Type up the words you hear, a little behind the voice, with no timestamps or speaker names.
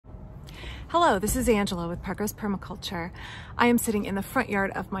Hello, this is Angela with Progress Permaculture. I am sitting in the front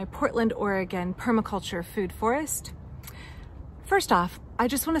yard of my Portland, Oregon permaculture food forest. First off, I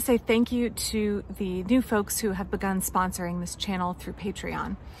just want to say thank you to the new folks who have begun sponsoring this channel through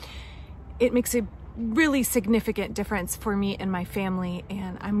Patreon. It makes a really significant difference for me and my family,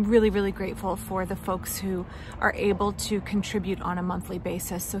 and I'm really grateful for the folks who are able to contribute on a monthly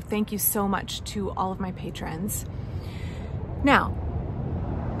basis. So thank you so much to all of my patrons. Now,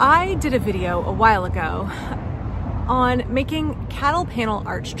 I did a video a while ago on making cattle panel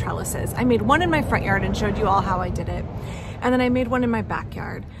arch trellises. I made one in my front yard and showed you all how I did it. And then I made one in my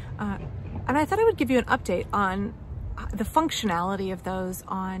backyard. And I thought I would give you an update on the functionality of those,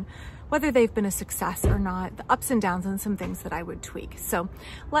 on whether they've been a success or not, the ups and downs, and some things that I would tweak. So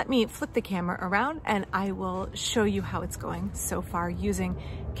let me flip the camera around and I will show you how it's going so far using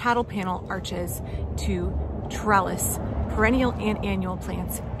cattle panel arches to trellis perennial and annual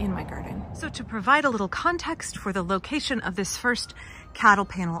plants in my garden. So to provide a little context for the location of this first cattle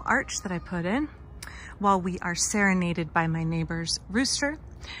panel arch that I put in while we are serenaded by my neighbor's rooster,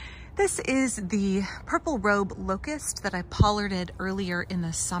 this is the purple robe locust that I pollarded earlier in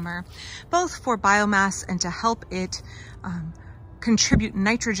the summer, both for biomass and to help it contribute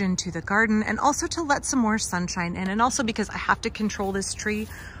nitrogen to the garden, and also to let some more sunshine in, and also because I have to control this tree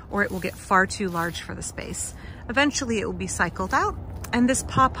or it will get far too large for the space. Eventually it will be cycled out, and this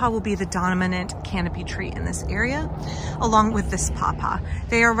pawpaw will be the dominant canopy tree in this area, along with this pawpaw.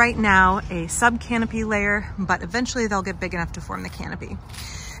 They are right now a sub-canopy layer, but eventually they'll get big enough to form the canopy.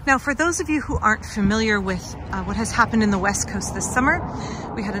 Now, for those of you who aren't familiar with what has happened in the West Coast this summer,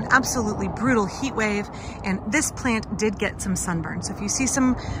 we had an absolutely brutal heat wave, and this plant did get some sunburn. So if you see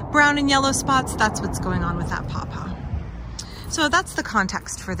some brown and yellow spots, that's what's going on with that pawpaw. So that's the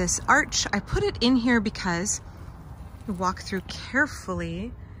context for this arch. I put it in here because you walk through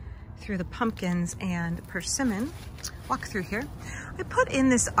carefully through the pumpkins and persimmon. Walk through here. I put in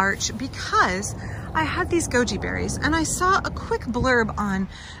this arch because I had these goji berries, and I saw a quick blurb on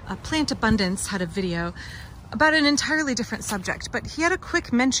Plant Abundance had a video about an entirely different subject, but he had a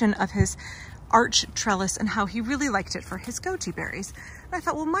quick mention of his arch trellis and how he really liked it for his goji berries. And I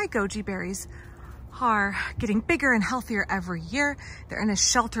thought, well, my goji berries are getting bigger and healthier every year. They're in a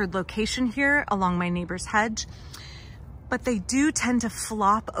sheltered location here along my neighbor's hedge, but they do tend to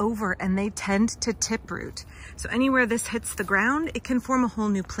flop over and they tend to tip root. So anywhere this hits the ground, it can form a whole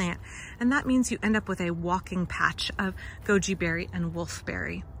new plant. And that means you end up with a walking patch of goji berry and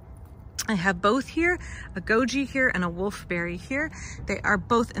wolfberry. I have both here, a goji here and a wolfberry here. They are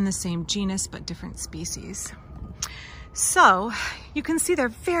both in the same genus, but different species. So you can see they're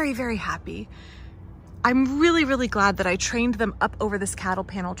very happy. I'm really glad that I trained them up over this cattle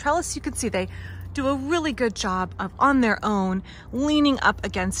panel trellis. You can see they do a really good job of, on their own, leaning up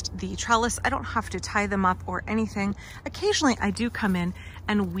against the trellis. I don't have to tie them up or anything. Occasionally I do come in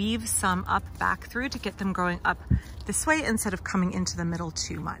and weave some up back through to get them growing up this way instead of coming into the middle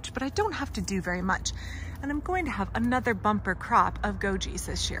too much, but I don't have to do very much. And I'm going to have another bumper crop of gojis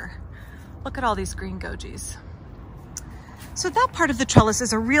this year. Look at all these green gojis. So that part of the trellis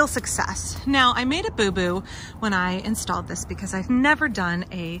is a real success. Now, I made a boo-boo when I installed this because I've never done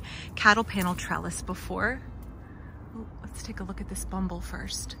a cattle panel trellis before. Ooh, let's take a look at this bumble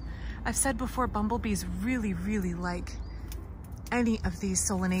first. I've said before, bumblebees really like any of these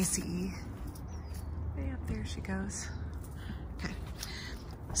Solanaceae. Way up there she goes. Okay.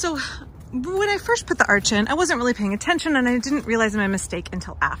 So when I first put the arch in, I wasn't really paying attention and I didn't realize my mistake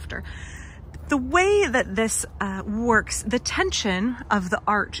until after. The way that this works, the tension of the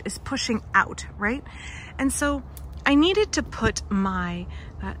arch is pushing out, right? And so I needed to put my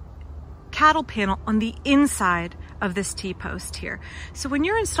cattle panel on the inside of this T-post here. So when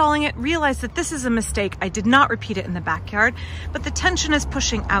you're installing it, realize that this is a mistake. I did not repeat it in the backyard, but the tension is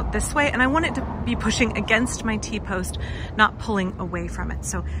pushing out this way, and I want it to be pushing against my T-post, not pulling away from it.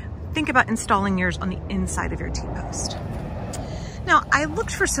 So think about installing yours on the inside of your T-post. Now, I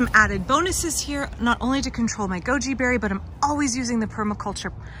looked for some added bonuses here, not only to control my goji berry, but I'm always using the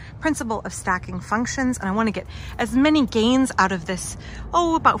permaculture principle of stacking functions, and I want to get as many gains out of this,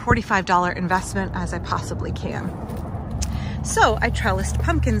 about $45 investment as I possibly can. So I trellised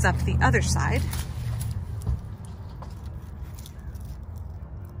pumpkins up the other side.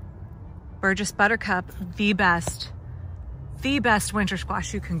 Burgess Buttercup, the best winter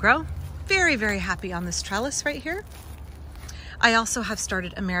squash you can grow. Very happy on this trellis right here. I also have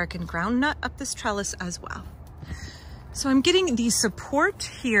started American groundnut up this trellis as well. So I'm getting the support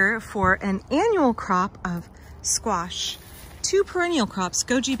here for an annual crop of squash, 2 perennial crops,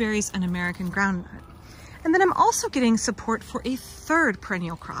 goji berries and American groundnut. And then I'm also getting support for a third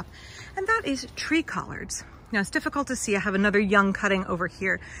perennial crop, and that is tree collards. Now it's difficult to see, I have another young cutting over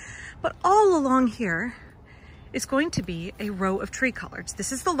here, but all along here is going to be a row of tree collards.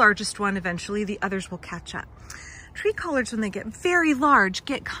 This is the largest one. Eventually the others will catch up. Tree collards, when they get very large,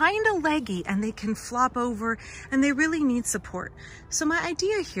 get kind of leggy and they can flop over and they really need support. So my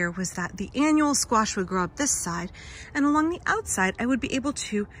idea here was that the annual squash would grow up this side, and along the outside I would be able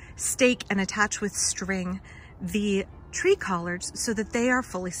to stake and attach with string the tree collards so that they are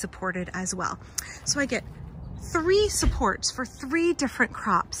fully supported as well. So I get 3 supports for 3 different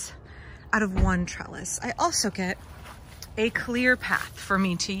crops out of 1 trellis. I also get a clear path for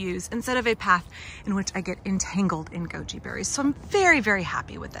me to use instead of a path in which I get entangled in goji berries. So I'm very, very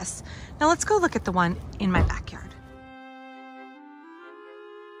happy with this. Now let's go look at the one in my backyard.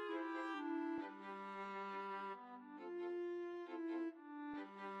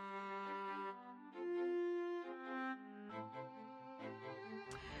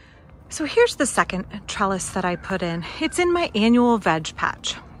 So here's the second trellis that I put in. It's in my annual veg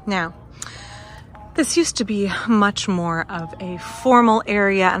patch. Now, this used to be much more of a formal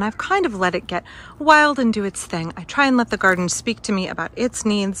area, and I've kind of let it get wild and do its thing. I try and let the garden speak to me about its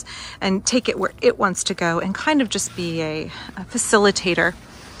needs and take it where it wants to go and kind of just be a facilitator.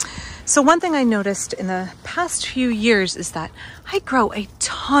 So one thing I noticed in the past few years is that I grow a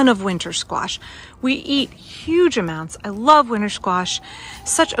ton of winter squash. We eat huge amounts. I love winter squash,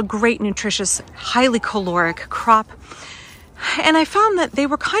 such a great, nutritious, highly caloric crop. And I found that they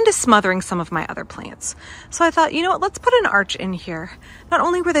were kind of smothering some of my other plants. So I thought, you know what, let's put an arch in here. Not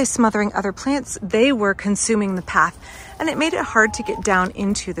only were they smothering other plants, they were consuming the path, and it made it hard to get down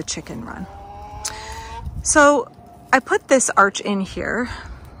into the chicken run. So I put this arch in here.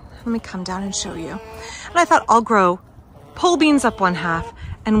 Let me come down and show you. And I thought I'll grow pole beans up one half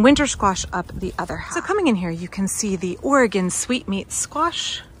and winter squash up the other half. So coming in here, you can see the Oregon sweet meat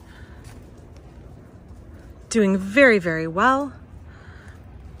squash doing very, very well.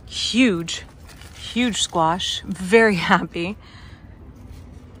 Huge, huge squash, very happy.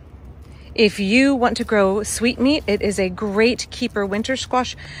 If you want to grow sweet meat, it is a great keeper winter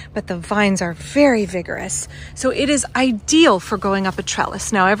squash, but the vines are very vigorous. So it is ideal for going up a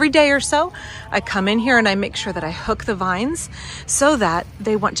trellis. Now, every day or so, I come in here and I make sure that I hook the vines so that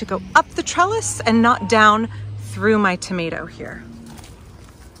they want to go up the trellis and not down through my tomato here.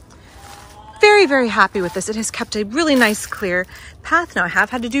 Very, very happy with this. It has kept a really nice clear path. Now I have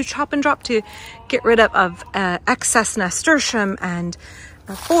had to do chop and drop to get rid of excess nasturtium and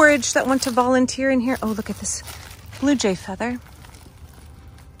forage that want to volunteer in here. Oh, look at this blue jay feather.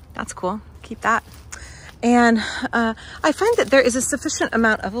 That's cool. Keep that. And I find that there is a sufficient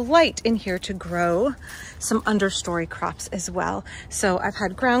amount of light in here to grow some understory crops as well. So I've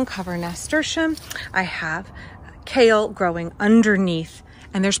had ground cover nasturtium. I have kale growing underneath,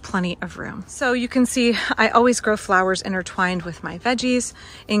 and there's plenty of room. So you can see I always grow flowers intertwined with my veggies,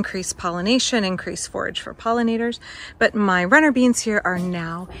 increase pollination, increase forage for pollinators, but my runner beans here are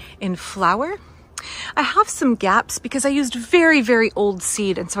now in flower. I have some gaps because I used very, very old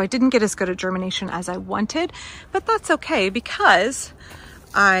seed, and so I didn't get as good a germination as I wanted, but that's okay because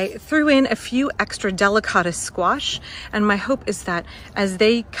I threw in a few extra delicatus squash, and my hope is that as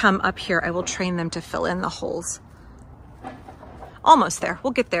they come up here, I will train them to fill in the holes. Almost there.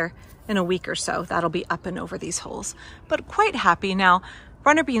 We'll get there in a week or so. That'll be up and over these holes, but quite happy. Now,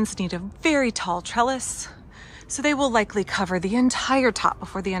 runner beans need a very tall trellis, so they will likely cover the entire top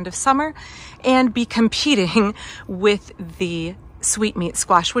before the end of summer and be competing with the sweet meat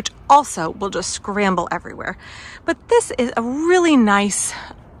squash, which also will just scramble everywhere. But this is a really nice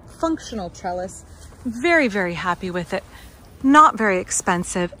functional trellis. Very, very happy with it. Not very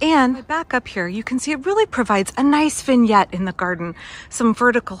expensive. And back up here, you can see it really provides a nice vignette in the garden. Some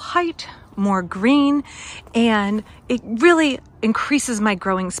vertical height, more green, and it really increases my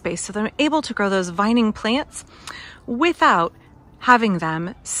growing space so that I'm able to grow those vining plants without having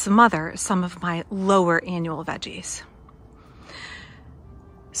them smother some of my lower annual veggies.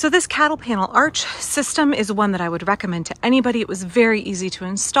 So this cattle panel arch system is one that I would recommend to anybody. It was very easy to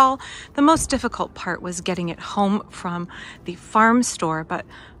install. The most difficult part was getting it home from the farm store, but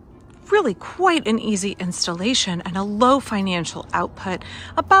really quite an easy installation and a low financial output,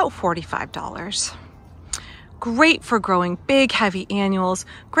 about $45. Great for growing big, heavy annuals,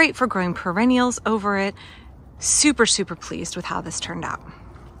 great for growing perennials over it. Super, super pleased with how this turned out.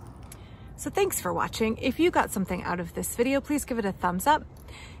 So thanks for watching. If you got something out of this video, please give it a thumbs up.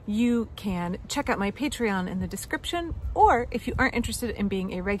 You can check out my Patreon in the description, or if you aren't interested in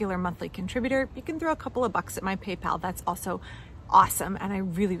being a regular monthly contributor, you can throw a couple of bucks at my PayPal. That's also awesome, and I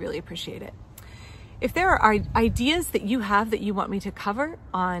really, really appreciate it. If there are ideas that you have that you want me to cover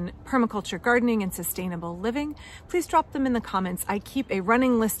on permaculture gardening and sustainable living, please drop them in the comments. I keep a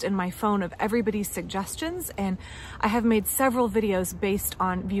running list in my phone of everybody's suggestions, and I have made several videos based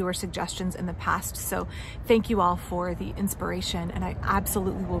on viewer suggestions in the past. So thank you all for the inspiration, and I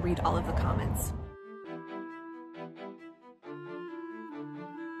absolutely will read all of the comments.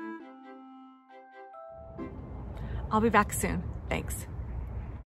 I'll be back soon. Thanks.